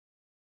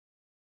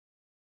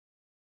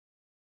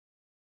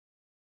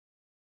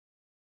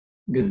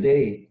Good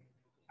day.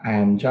 I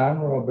am John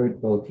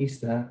Robert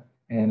Bautista,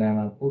 and I'm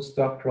a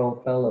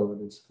postdoctoral fellow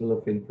at the School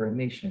of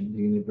Information,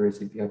 the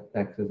University of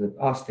Texas at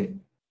Austin.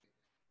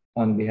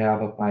 On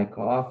behalf of my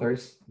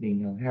co-authors,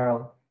 Daniel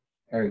Harrell,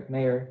 Eric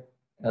Meyer,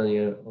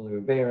 Eliel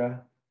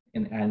Oliveira,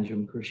 and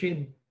Anjum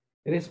Khurshid,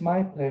 it is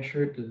my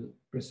pleasure to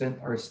present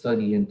our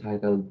study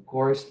entitled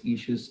CORES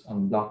Issues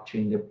on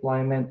Blockchain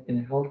Deployment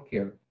in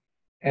Healthcare,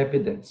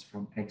 Evidence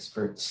from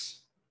Experts.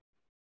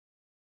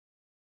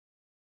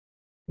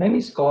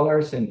 Many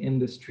scholars and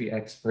industry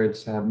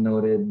experts have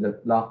noted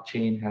that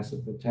blockchain has the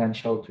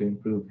potential to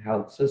improve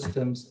health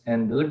systems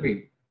and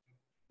delivery.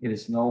 It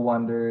is no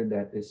wonder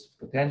that this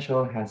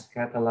potential has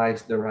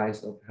catalyzed the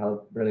rise of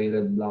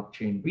health-related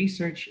blockchain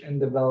research and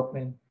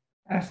development,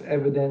 as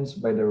evidenced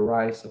by the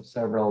rise of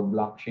several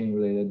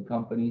blockchain-related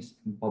companies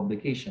and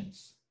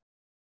publications.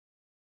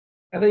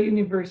 At the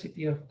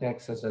University of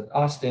Texas at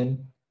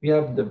Austin, we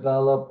have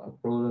developed a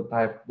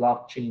prototype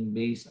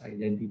blockchain-based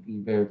identity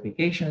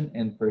verification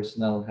and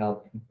personal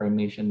health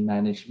information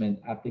management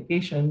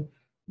application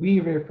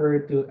we refer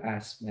to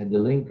as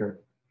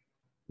MediLinker.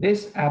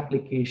 This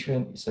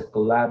application is a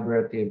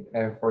collaborative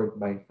effort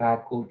by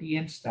faculty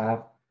and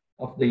staff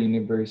of the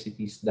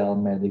university's Dell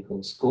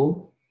Medical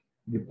School,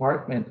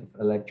 Department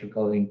of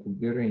Electrical and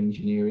Computer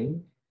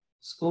Engineering,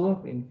 School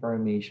of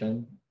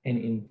Information,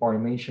 and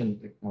Information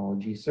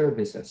Technology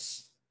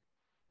Services.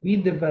 We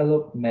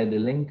developed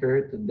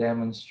MediLinker to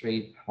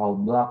demonstrate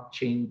how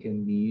blockchain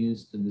can be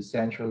used to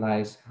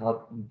decentralize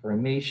health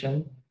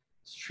information,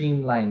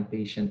 streamline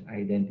patient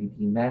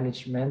identity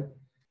management,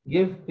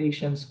 give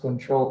patients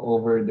control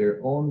over their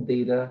own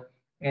data,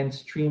 and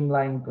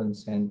streamline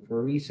consent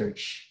for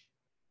research.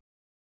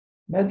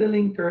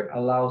 MediLinker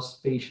allows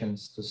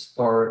patients to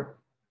store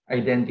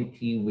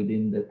identity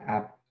within the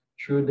app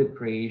through the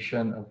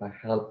creation of a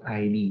health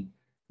ID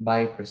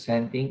by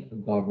presenting a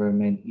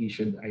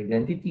government-issued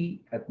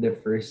identity at the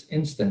first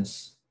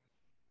instance.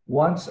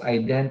 Once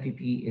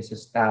identity is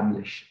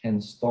established and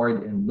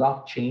stored in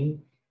blockchain,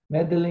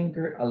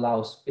 MediLinker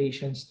allows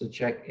patients to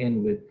check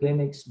in with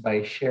clinics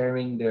by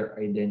sharing their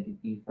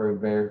identity for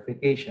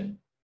verification.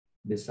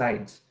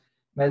 Besides,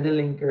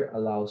 MediLinker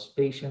allows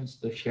patients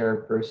to share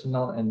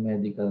personal and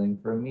medical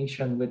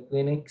information with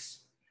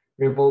clinics,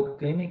 revoke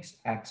clinics'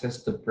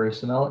 access to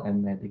personal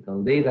and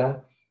medical data,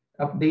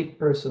 update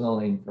personal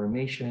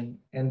information,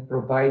 and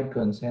provide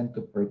consent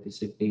to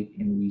participate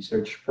in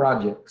research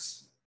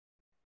projects.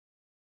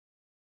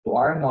 To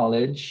our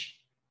knowledge,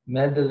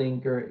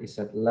 MediLinker is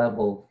at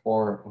level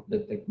 4 of the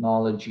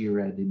technology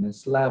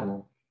readiness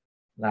level.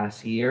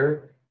 Last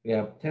year, we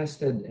have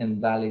tested and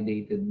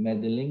validated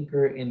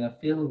MediLinker in a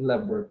field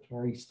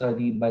laboratory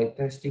study by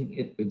testing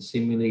it with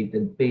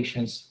simulated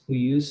patients who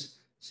use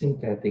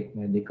synthetic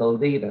medical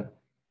data.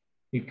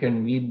 You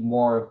can read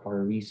more of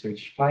our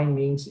research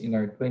findings in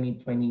our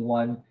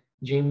 2021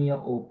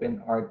 JAMIA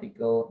Open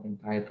article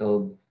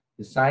entitled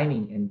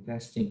Designing and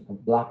Testing a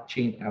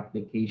Blockchain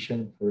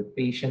Application for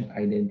Patient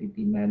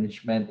Identity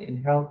Management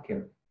in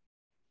Healthcare.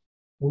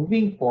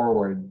 Moving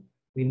forward,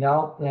 we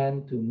now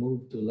plan to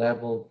move to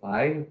level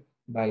 5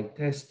 by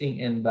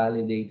testing and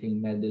validating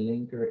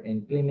MediLinker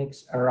in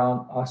clinics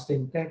around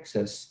Austin,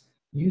 Texas,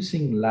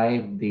 using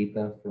live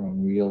data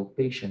from real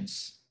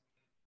patients.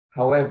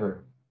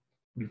 However,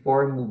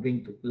 before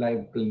moving to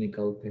live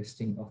clinical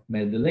testing of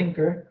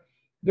MediLinker,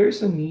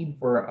 there's a need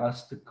for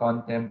us to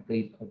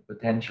contemplate on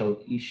potential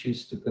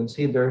issues to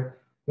consider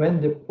when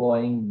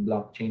deploying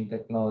blockchain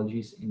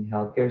technologies in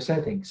healthcare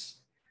settings.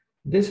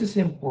 This is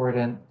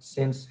important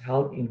since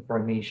health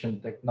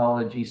information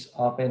technologies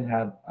often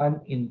have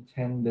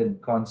unintended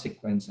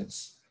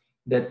consequences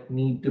that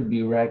need to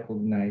be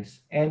recognized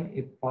and,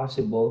 if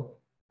possible,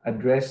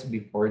 addressed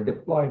before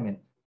deployment.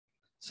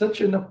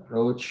 Such an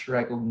approach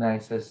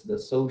recognizes the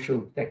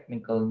social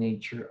technical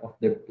nature of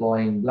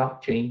deploying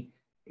blockchain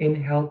in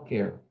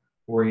healthcare,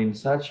 wherein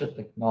such a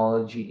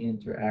technology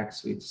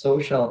interacts with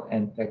social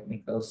and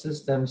technical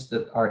systems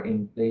that are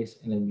in place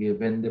in a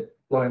given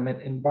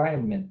deployment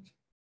environment.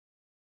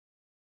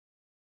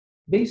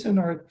 Based on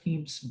our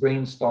team's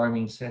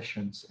brainstorming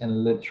sessions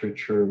and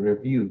literature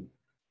review,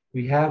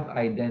 we have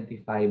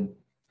identified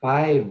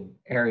 5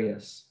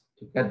 areas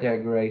to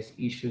categorize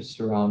issues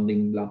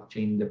surrounding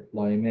blockchain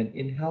deployment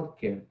in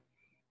healthcare.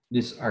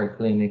 These are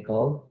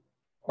clinical,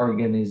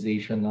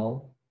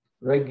 organizational,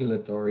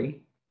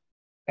 regulatory,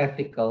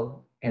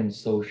 ethical, and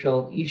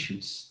social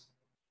issues.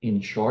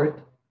 In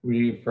short,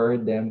 we refer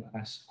them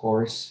as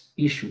CORES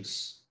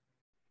issues.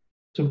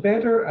 To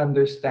better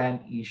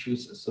understand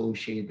issues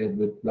associated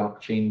with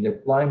blockchain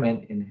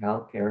deployment in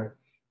healthcare,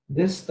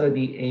 this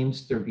study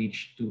aims to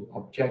reach 2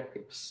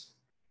 objectives.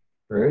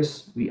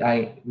 First, we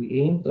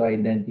aim to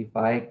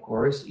identify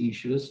CORES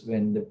issues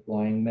when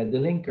deploying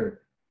MediLinker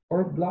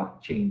or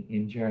blockchain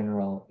in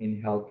general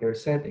in healthcare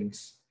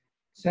settings.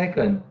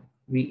 Second,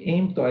 we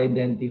aim to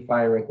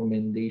identify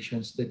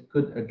recommendations that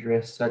could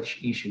address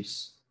such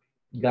issues,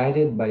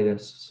 guided by the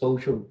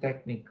social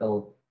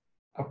technical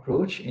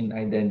approach in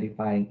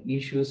identifying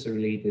issues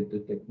related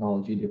to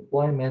technology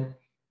deployment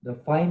The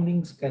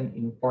findings can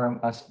inform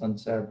us on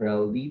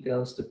several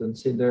details to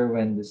consider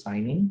when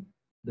designing,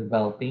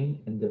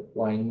 developing, and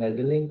deploying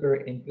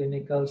MediLinker in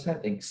clinical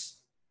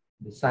settings.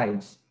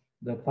 Besides,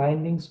 the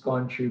findings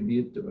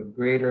contribute to a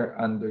greater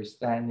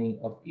understanding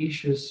of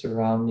issues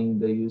surrounding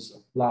the use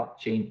of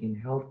blockchain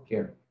in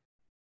healthcare.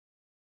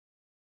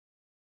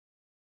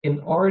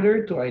 In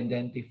order to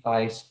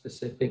identify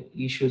specific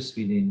issues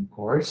within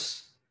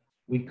CORES,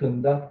 we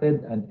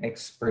conducted an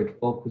expert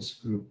focus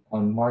group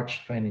on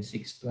March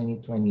 26,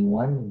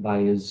 2021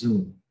 via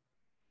Zoom.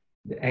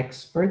 The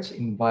experts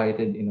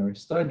invited in our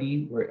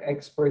study were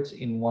experts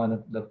in one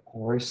of the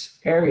CORES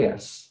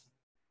areas.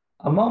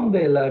 Among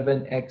the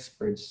 11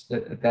 experts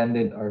that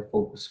attended our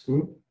focus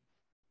group,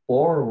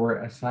 4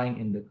 were assigned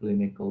in the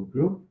clinical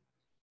group,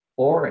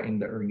 4 in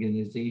the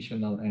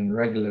organizational and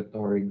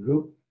regulatory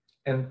group,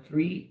 and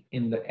 3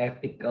 in the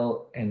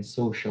ethical and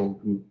social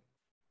group.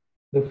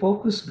 The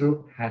focus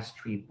group has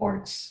 3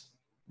 parts.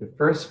 The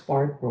first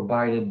part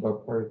provided by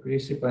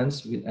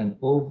participants with an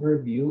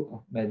overview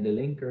of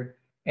MediLinker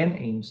and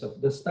aims of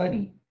the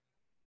study.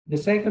 The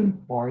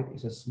second part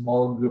is a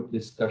small group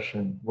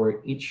discussion where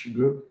each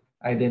group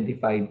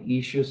identified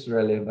issues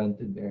relevant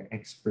to their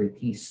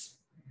expertise.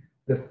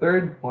 The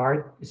third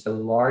part is a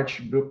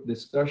large group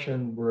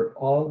discussion where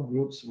all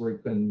groups were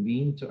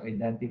convened to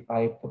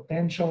identify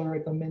potential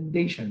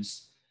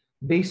recommendations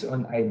based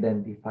on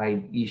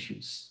identified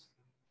issues.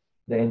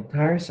 The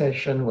entire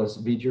session was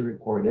video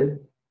recorded,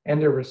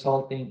 and the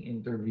resulting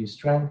interview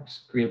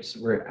transcripts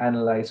were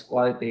analyzed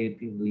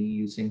qualitatively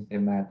using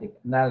thematic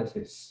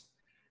analysis.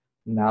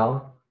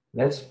 Now,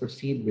 let's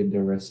proceed with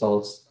the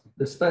results of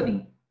the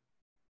study.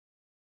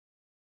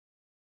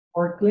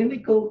 For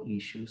clinical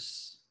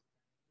issues,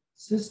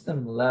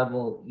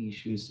 system-level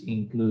issues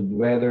include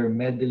whether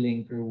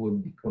MediLinker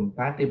would be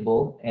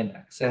compatible and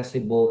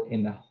accessible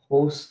in a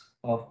host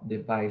of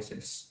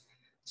devices,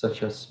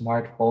 such as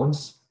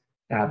smartphones,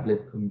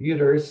 tablet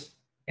computers,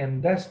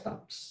 and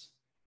desktops.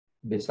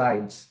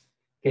 Besides,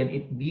 can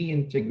it be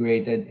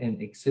integrated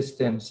in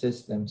existing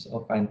systems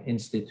of an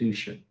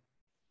institution?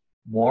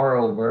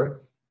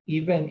 Moreover,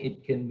 even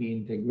it can be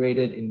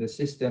integrated in the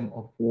system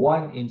of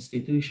one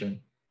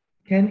institution.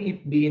 Can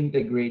it be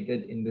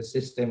integrated in the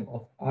system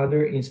of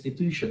other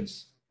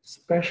institutions,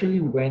 especially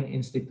when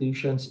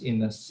institutions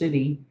in a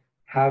city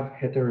have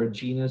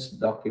heterogeneous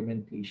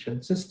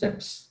documentation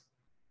systems?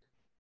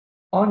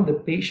 On the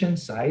patient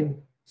side,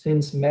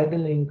 since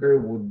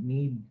MediLinker would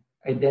need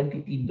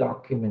identity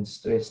documents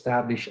to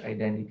establish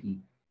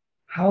identity,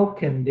 how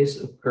can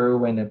this occur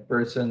when a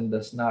person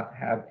does not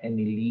have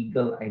any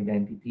legal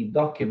identity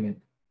document?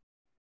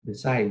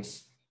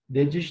 Besides,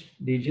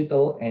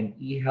 digital and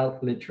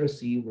e-health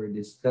literacy were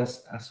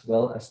discussed as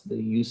well as the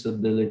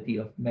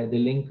usability of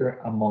MediLinker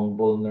among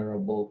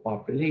vulnerable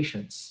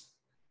populations.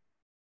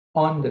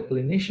 On the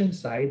clinician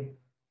side,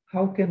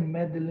 how can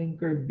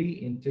MediLinker be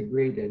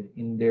integrated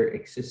in their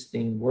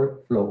existing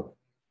workflow?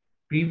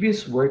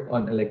 Previous work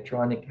on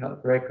electronic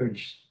health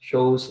records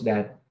shows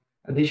that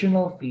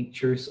additional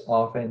features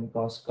often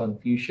cause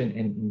confusion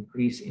and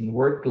increase in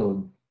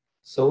workload,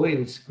 so it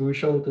is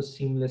crucial to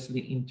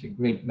seamlessly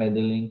integrate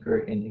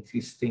MediLinker in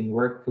existing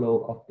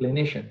workflow of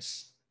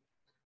clinicians.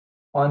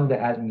 On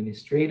the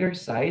administrator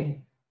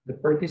side, the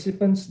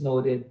participants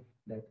noted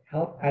that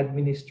health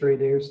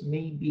administrators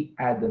may be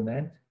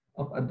adamant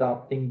of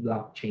adopting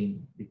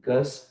blockchain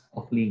because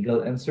of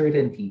legal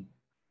uncertainty,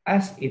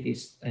 as it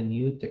is a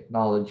new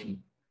technology.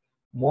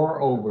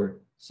 Moreover,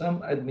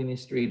 some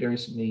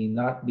administrators may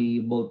not be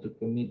able to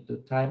commit to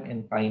time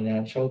and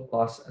financial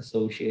costs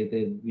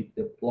associated with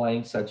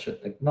deploying such a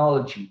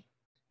technology.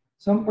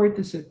 Some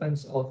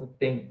participants also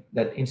think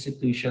that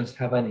institutions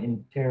have an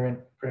inherent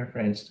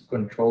preference to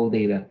control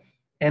data,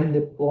 and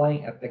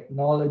deploying a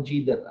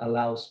technology that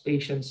allows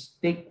patients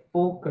to take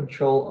full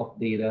control of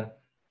data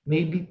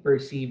may be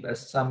perceived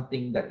as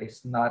something that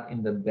is not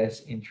in the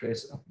best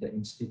interest of the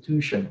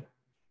institution.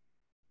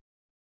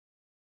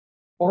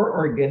 For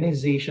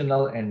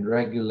organizational and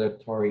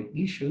regulatory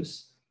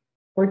issues,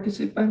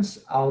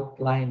 participants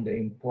outlined the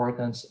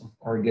importance of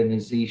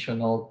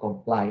organizational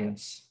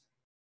compliance.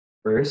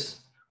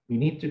 First, we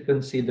need to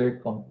consider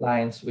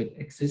compliance with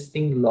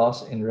existing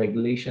laws and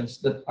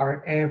regulations that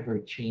are ever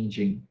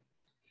changing.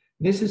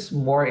 This is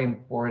more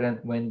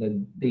important when the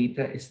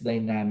data is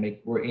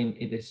dynamic, wherein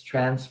it is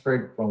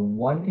transferred from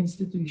one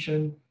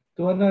institution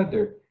to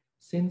another,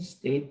 since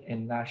state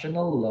and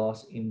national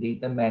laws in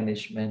data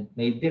management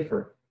may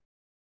differ.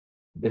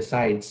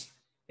 Besides,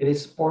 it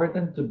is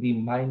important to be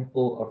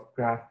mindful of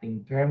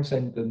crafting terms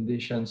and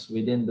conditions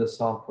within the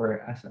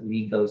software as a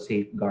legal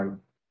safeguard.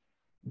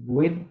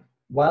 With,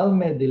 while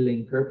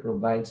MediLinker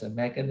provides a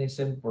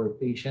mechanism for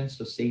patients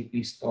to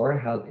safely store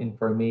health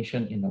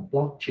information in a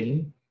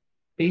blockchain,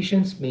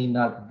 patients may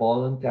not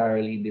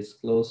voluntarily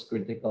disclose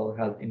critical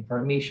health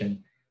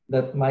information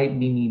that might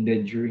be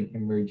needed during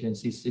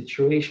emergency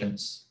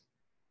situations.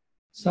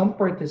 Some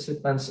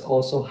participants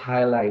also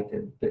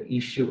highlighted the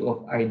issue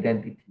of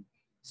identity,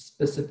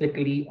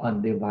 specifically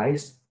on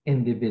device,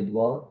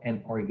 individual,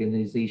 and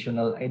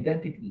organizational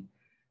identity,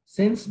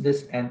 since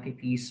these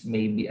entities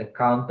may be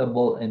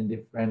accountable in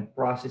different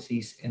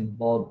processes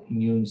involved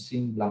in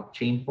using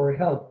blockchain for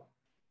help.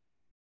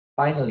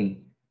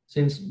 Finally,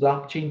 since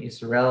blockchain is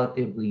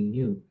relatively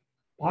new,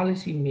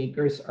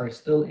 policymakers are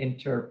still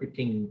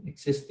interpreting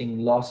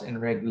existing laws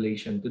and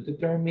regulation to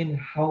determine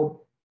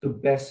how to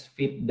best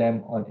fit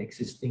them on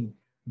existing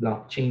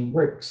blockchain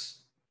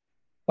works.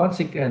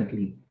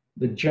 Consequently,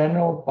 the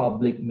general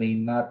public may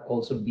not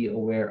also be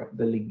aware of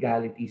the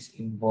legalities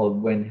involved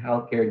when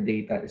healthcare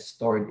data is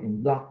stored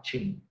in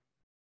blockchain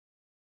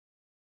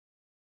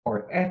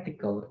or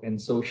ethical and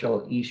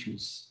social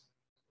issues.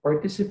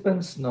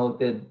 Participants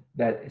noted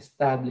that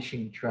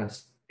establishing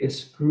trust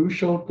is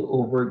crucial to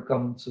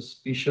overcome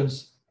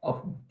suspicions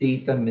of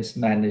data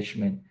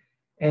mismanagement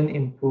and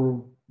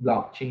improve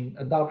blockchain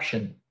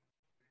adoption.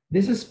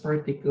 This is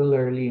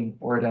particularly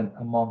important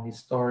among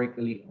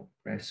historically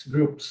oppressed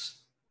groups.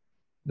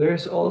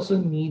 There's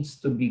also needs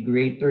to be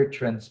greater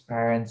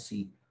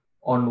transparency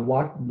on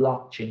what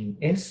blockchain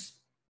is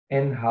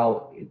and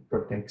how it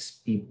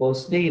protects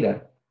people's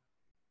data.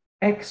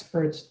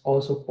 Experts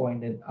also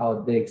pointed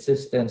out the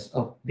existence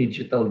of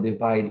digital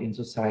divide in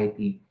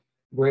society,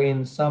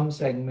 wherein some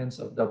segments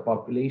of the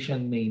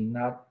population may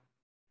not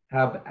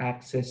have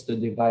access to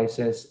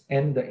devices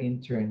and the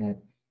internet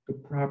to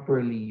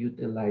properly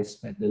utilize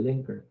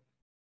MediLinker.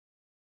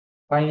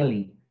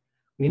 Finally,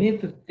 we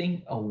need to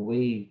think a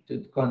way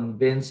to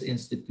convince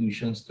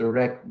institutions to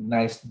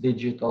recognize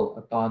digital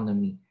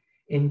autonomy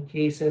in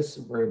cases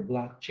where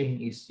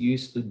blockchain is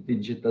used to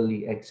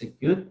digitally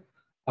execute,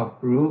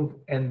 approve,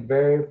 and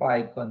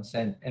verify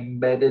consent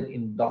embedded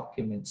in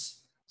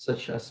documents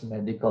such as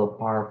medical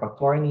power of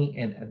attorney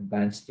and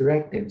advance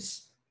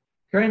directives.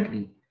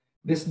 Currently,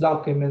 these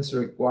documents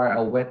require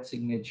a wet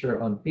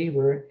signature on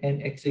paper,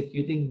 and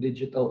executing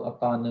digital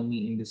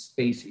autonomy in this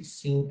space is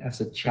seen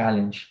as a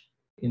challenge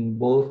in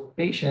both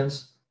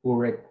patients who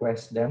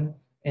request them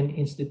and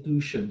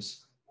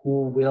institutions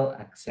who will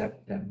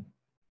accept them.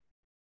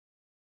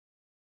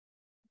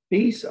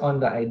 Based on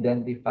the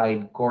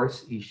identified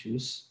course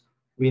issues,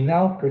 we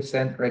now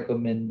present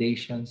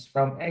recommendations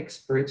from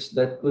experts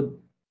that could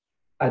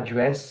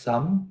address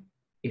some,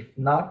 if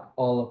not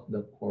all, of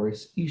the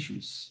course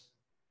issues.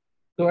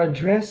 To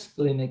address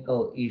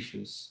clinical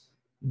issues,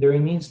 there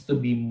needs to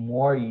be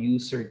more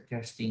user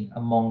testing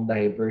among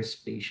diverse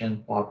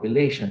patient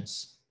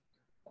populations.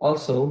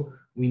 Also,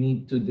 we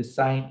need to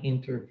design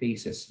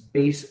interfaces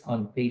based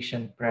on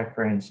patient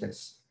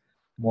preferences.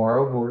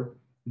 Moreover,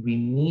 we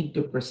need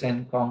to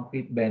present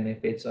concrete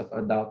benefits of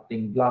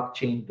adopting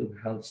blockchain to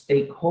health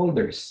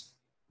stakeholders.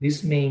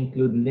 This may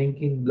include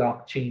linking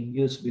blockchain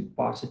use with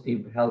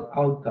positive health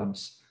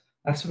outcomes,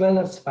 as well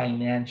as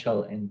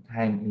financial and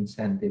time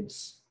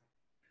incentives.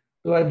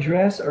 To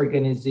address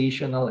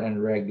organizational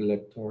and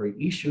regulatory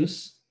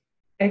issues,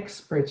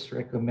 experts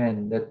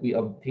recommend that we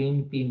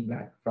obtain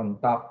feedback from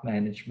top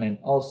management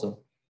also.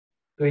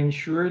 To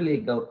ensure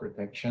legal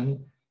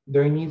protection,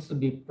 there needs to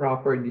be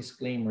proper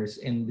disclaimers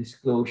and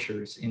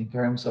disclosures in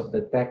terms of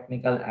the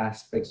technical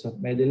aspects of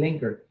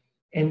MediLinker,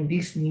 and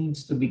this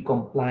needs to be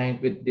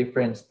compliant with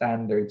different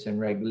standards and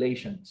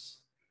regulations.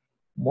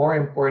 More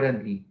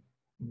importantly,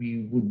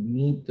 we would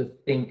need to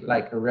think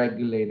like a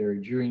regulator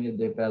during the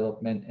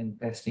development and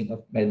testing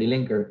of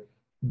MediLinker.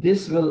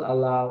 This will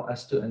allow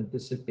us to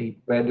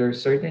anticipate whether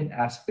certain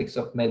aspects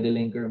of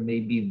MediLinker may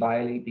be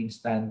violating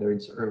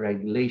standards or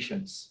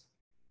regulations.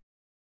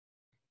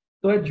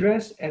 To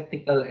address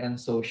ethical and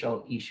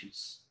social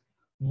issues,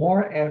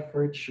 more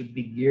effort should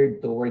be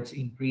geared towards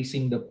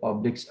increasing the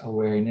public's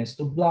awareness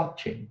to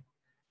blockchain.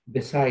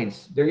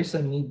 Besides, there is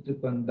a need to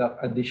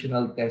conduct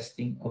additional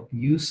testing of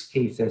use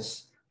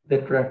cases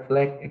that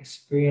reflect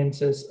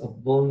experiences of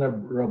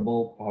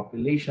vulnerable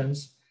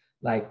populations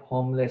like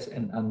homeless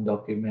and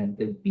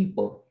undocumented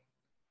people.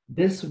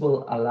 This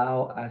will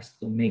allow us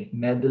to make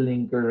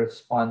MediLinker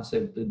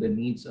responsive to the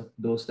needs of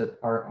those that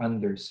are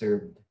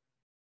underserved.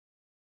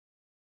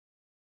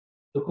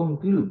 To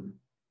conclude,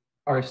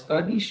 our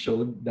study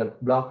showed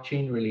that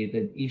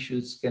blockchain-related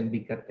issues can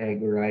be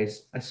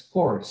categorized as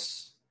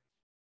cores,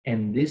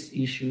 and these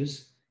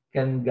issues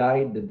can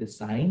guide the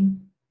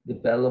design,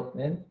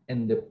 development,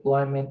 and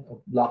deployment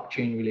of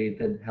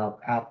blockchain-related health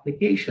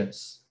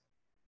applications.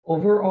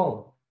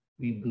 Overall,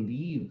 we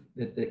believe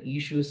that the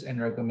issues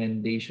and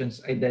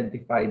recommendations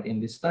identified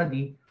in this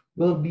study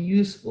will be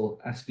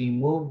useful as we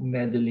move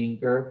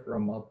MediLinker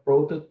from a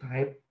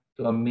prototype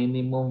to a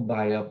minimum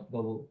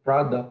viable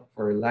product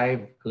for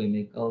live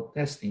clinical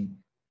testing.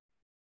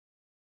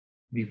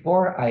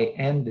 Before I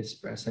end this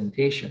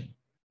presentation,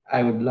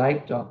 I would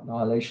like to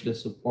acknowledge the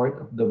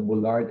support of the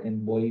Bullard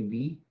and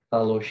Boyvi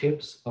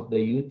Fellowships of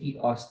the UT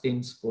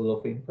Austin School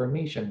of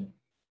Information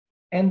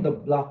and the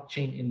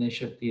Blockchain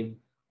Initiative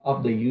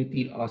of the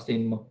UT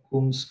Austin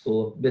McCombs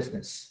School of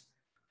Business.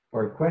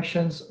 For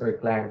questions or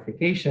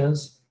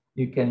clarifications,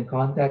 you can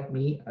contact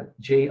me at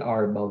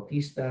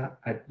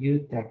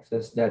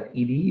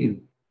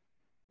jrbautista@utexas.edu.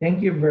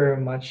 Thank you very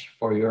much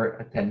for your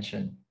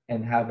attention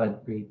and have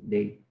a great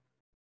day.